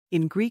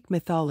In Greek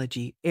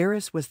mythology,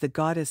 Eris was the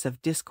goddess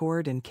of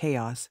discord and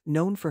chaos,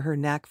 known for her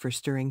knack for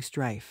stirring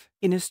strife.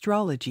 In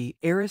astrology,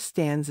 Eris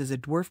stands as a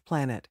dwarf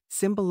planet,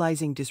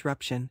 symbolizing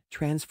disruption,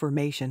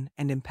 transformation,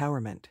 and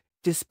empowerment.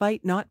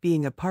 Despite not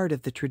being a part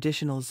of the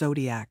traditional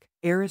zodiac,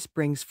 Eris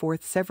brings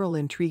forth several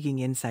intriguing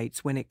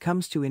insights when it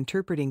comes to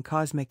interpreting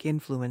cosmic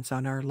influence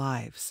on our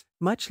lives.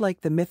 Much like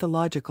the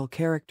mythological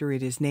character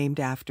it is named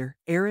after,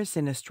 Eris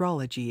in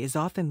astrology is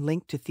often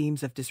linked to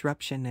themes of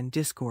disruption and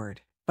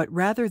discord. But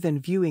rather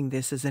than viewing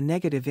this as a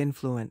negative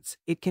influence,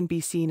 it can be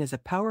seen as a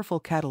powerful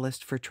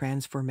catalyst for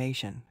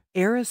transformation.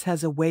 Eris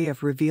has a way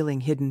of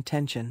revealing hidden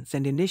tensions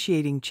and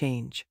initiating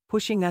change,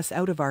 pushing us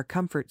out of our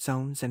comfort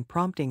zones and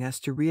prompting us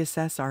to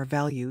reassess our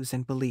values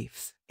and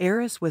beliefs.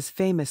 Eris was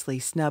famously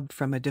snubbed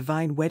from a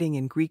divine wedding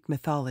in Greek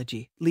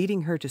mythology,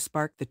 leading her to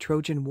spark the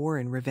Trojan War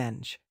in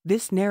revenge.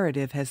 This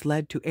narrative has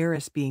led to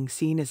Eris being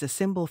seen as a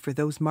symbol for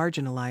those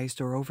marginalized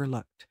or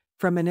overlooked.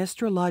 From an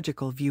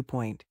astrological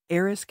viewpoint,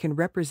 Eris can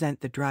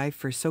represent the drive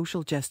for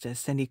social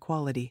justice and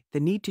equality,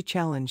 the need to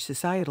challenge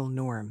societal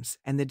norms,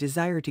 and the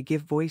desire to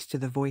give voice to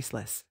the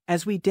voiceless.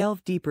 As we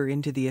delve deeper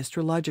into the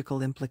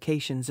astrological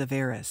implications of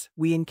Eris,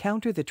 we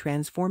encounter the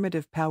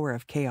transformative power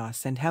of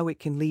chaos and how it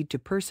can lead to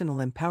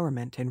personal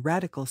empowerment and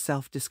radical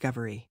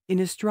self-discovery. In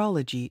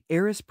astrology,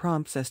 Eris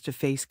prompts us to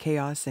face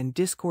chaos and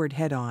discord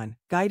head-on,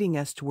 guiding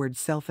us towards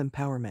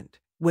self-empowerment.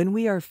 When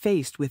we are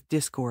faced with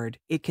discord,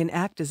 it can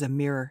act as a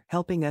mirror,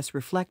 helping us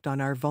reflect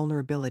on our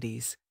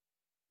vulnerabilities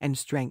and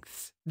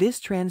strengths. This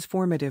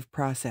transformative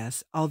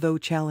process, although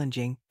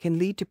challenging, can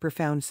lead to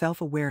profound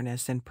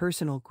self-awareness and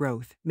personal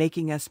growth,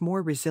 making us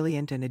more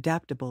resilient and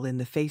adaptable in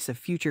the face of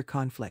future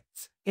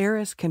conflicts.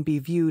 Eris can be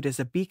viewed as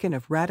a beacon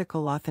of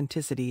radical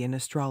authenticity in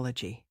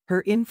astrology.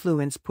 Her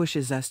influence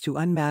pushes us to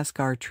unmask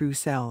our true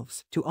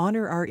selves, to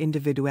honor our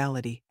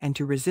individuality, and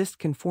to resist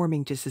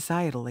conforming to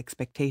societal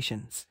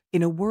expectations.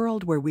 In a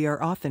world where we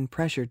are often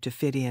pressured to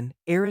fit in,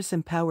 Eris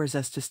empowers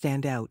us to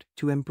stand out,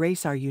 to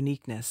embrace our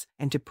uniqueness,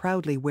 and to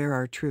proudly wear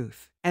our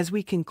truth. As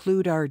we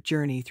conclude our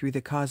journey through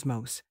the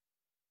cosmos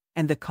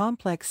and the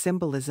complex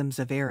symbolisms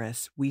of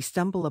Eris, we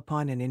stumble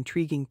upon an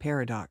intriguing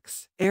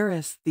paradox.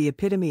 Eris, the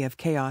epitome of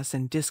chaos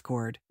and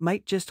discord,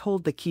 might just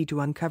hold the key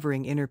to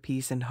uncovering inner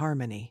peace and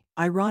harmony.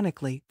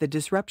 Ironically, the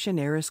disruption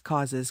Eris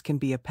causes can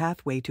be a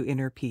pathway to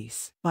inner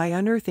peace. By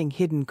unearthing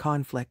hidden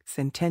conflicts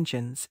and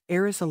tensions,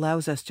 Eris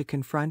allows us to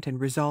confront and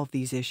resolve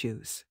these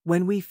issues.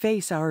 When we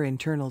face our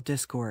internal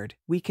discord,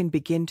 we can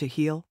begin to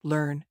heal,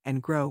 learn,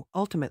 and grow,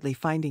 ultimately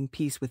finding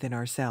peace within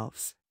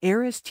ourselves.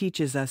 Eris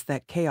teaches us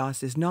that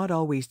chaos is not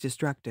always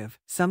destructive.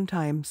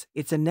 Sometimes,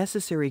 it's a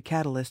necessary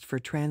catalyst for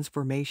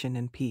transformation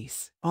and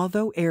peace.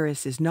 Although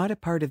Eris is not a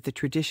part of the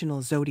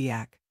traditional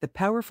zodiac, the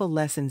powerful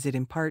lessons it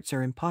imparts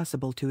are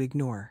impossible to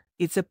ignore.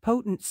 It's a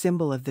potent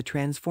symbol of the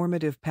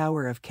transformative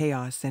power of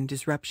chaos and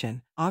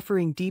disruption,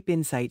 offering deep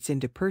insights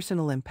into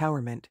personal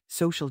empowerment,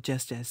 social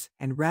justice,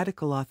 and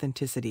radical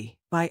authenticity.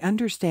 By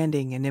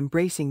understanding and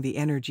embracing the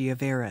energy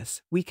of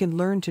Eris, we can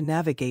learn to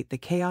navigate the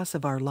chaos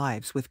of our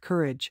lives with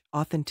courage,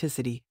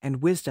 authenticity,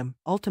 and wisdom,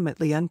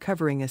 ultimately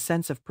uncovering a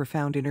sense of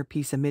profound inner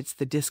peace amidst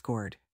the discord.